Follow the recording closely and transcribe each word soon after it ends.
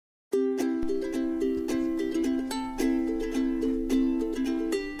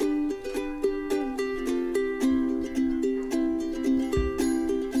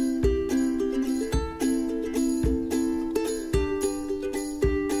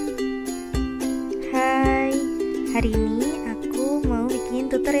Hari ini aku mau bikin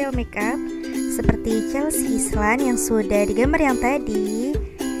tutorial makeup seperti Chelsea Islan yang sudah digambar yang tadi.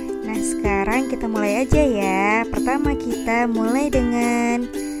 Nah, sekarang kita mulai aja ya. Pertama kita mulai dengan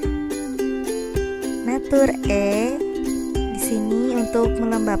Nature E di sini untuk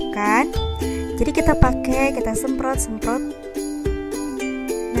melembabkan. Jadi kita semprot.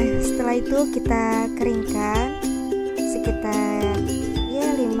 Nah, setelah itu kita keringkan sekitar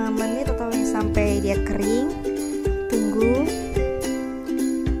 5 menit atau sampai dia kering. Tunggu.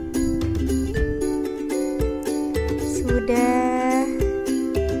 Sudah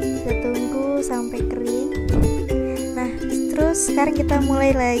kita tunggu sampai kering. Nah, terus sekarang kita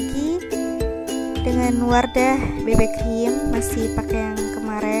mulai lagi dengan Wardah BB cream, masih pakai yang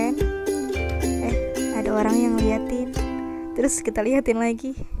kemarin. Ada orang yang liatin. Terus kita liatin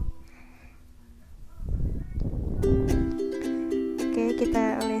lagi. Kita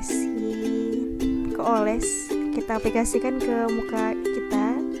kita aplikasikan ke muka kita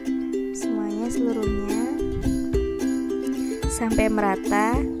semuanya, seluruhnya sampai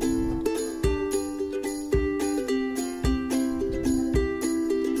merata.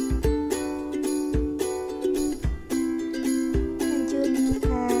 Lanjut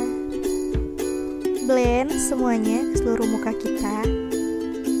kita blend semuanya ke seluruh muka kita.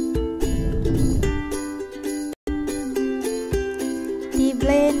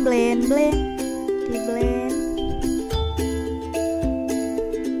 Blend.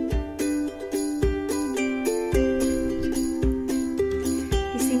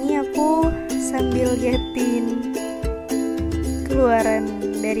 Di sini aku sambil liatin keluaran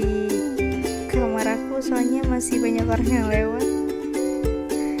dari kamar aku, soalnya masih banyak orang yang lewat.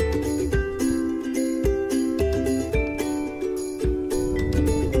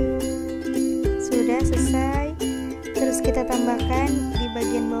 Sudah selesai. Terus kita tambahkan di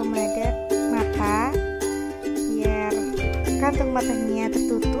bagian bawah mata biar kantung matanya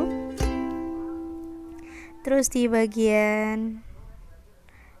tertutup. Terus di bagian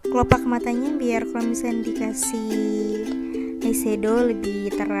kelopak matanya biar kalau misalnya dikasih eyeshadow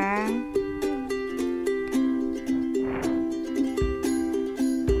lebih terang.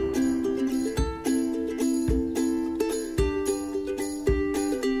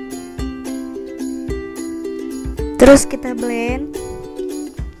 Terus kita blend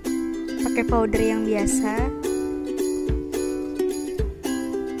pakai powder yang biasa.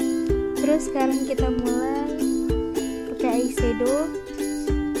 Terus sekarang kita mulai pakai eyeshadow.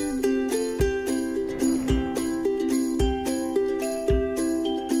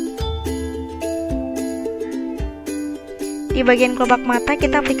 Di bagian kelopak mata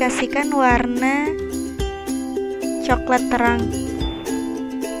kita aplikasikan warna coklat terang,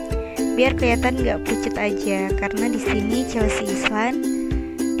 biar kelihatan nggak pucat aja, karena di sini Chelsea Islan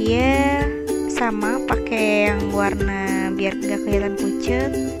dia sama pakai yang warna biar nggak kelihatan pucat,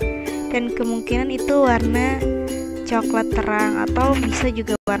 dan kemungkinan itu warna coklat terang atau bisa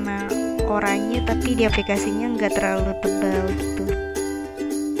juga warna oranye, tapi di aplikasinya nggak terlalu tebal gitu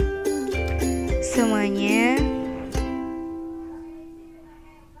semuanya.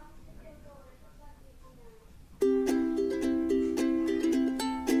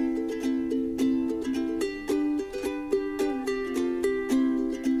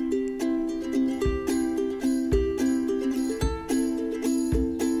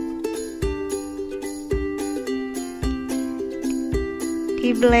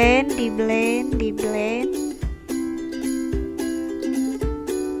 Di blend.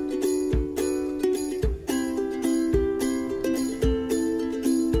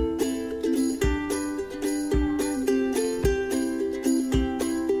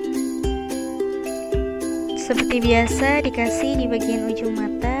 Seperti biasa dikasih di bagian ujung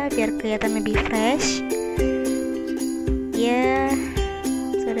mata biar kelihatan lebih fresh. Ya,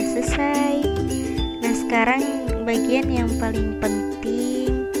 sudah selesai. Nah, sekarang bagian yang paling penting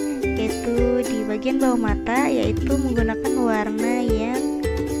yaitu di bagian bawah mata, yaitu menggunakan warna yang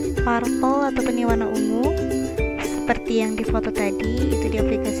purple ataupun warna ungu seperti yang di foto tadi. Itu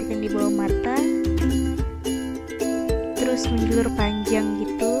diaplikasikan di bawah mata, terus menjulur panjang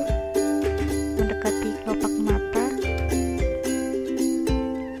gitu mendekati kelopak mata.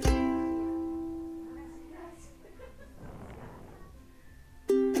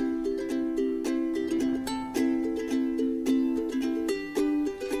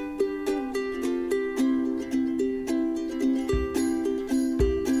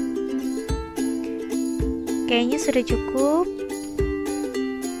 Kayaknya sudah cukup.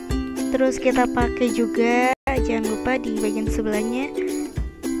 Terus kita pakai juga, jangan lupa di bagian sebelahnya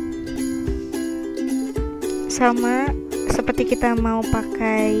sama seperti kita mau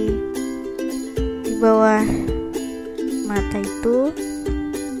pakai di bawah mata itu.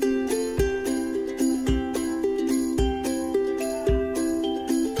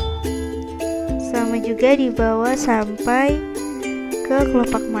 Sama juga di bawah sampai ke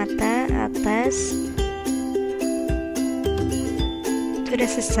kelopak mata atas. Sudah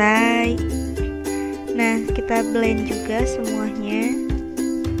selesai. Nah, kita blend juga semuanya.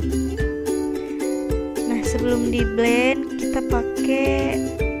 Nah, sebelum di blend kita pakai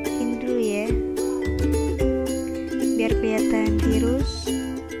ini dulu ya, biar kelihatan tirus.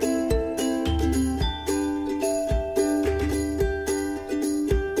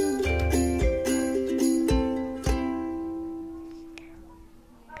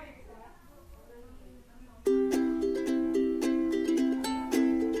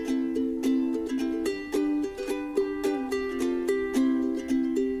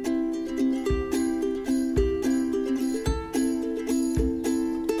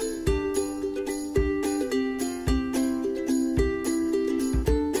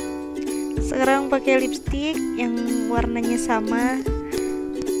 Sekarang pakai lipstick yang warnanya sama,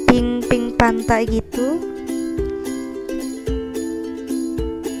 pink pantai gitu.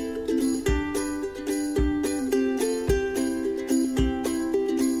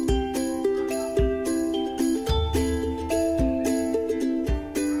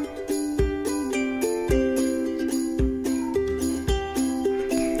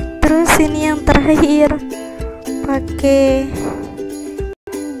 Terus ini yang terakhir, pakai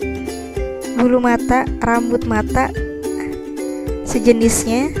bulu mata, rambut mata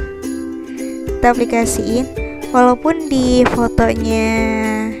sejenisnya kita aplikasiin. Walaupun di fotonya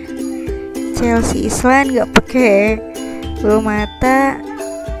Chelsea Islan nggak pakai bulu mata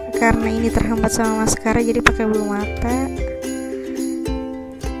karena ini terhambat sama maskara, jadi pakai bulu mata.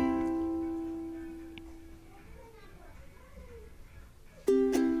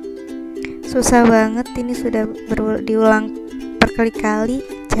 Susah banget, ini sudah diulang berkali-kali,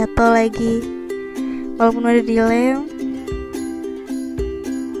 jatuh lagi walaupun udah dilem.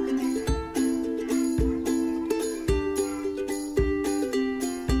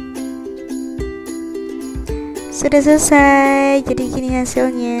 Sudah selesai, jadi gini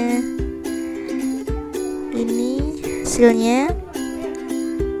hasilnya. Ini hasilnya.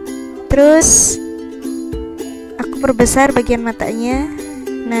 Terus aku perbesar bagian matanya.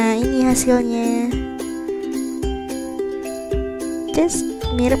 Nah, ini hasilnya. Just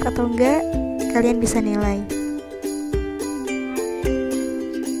mirip atau enggak, kalian bisa nilai.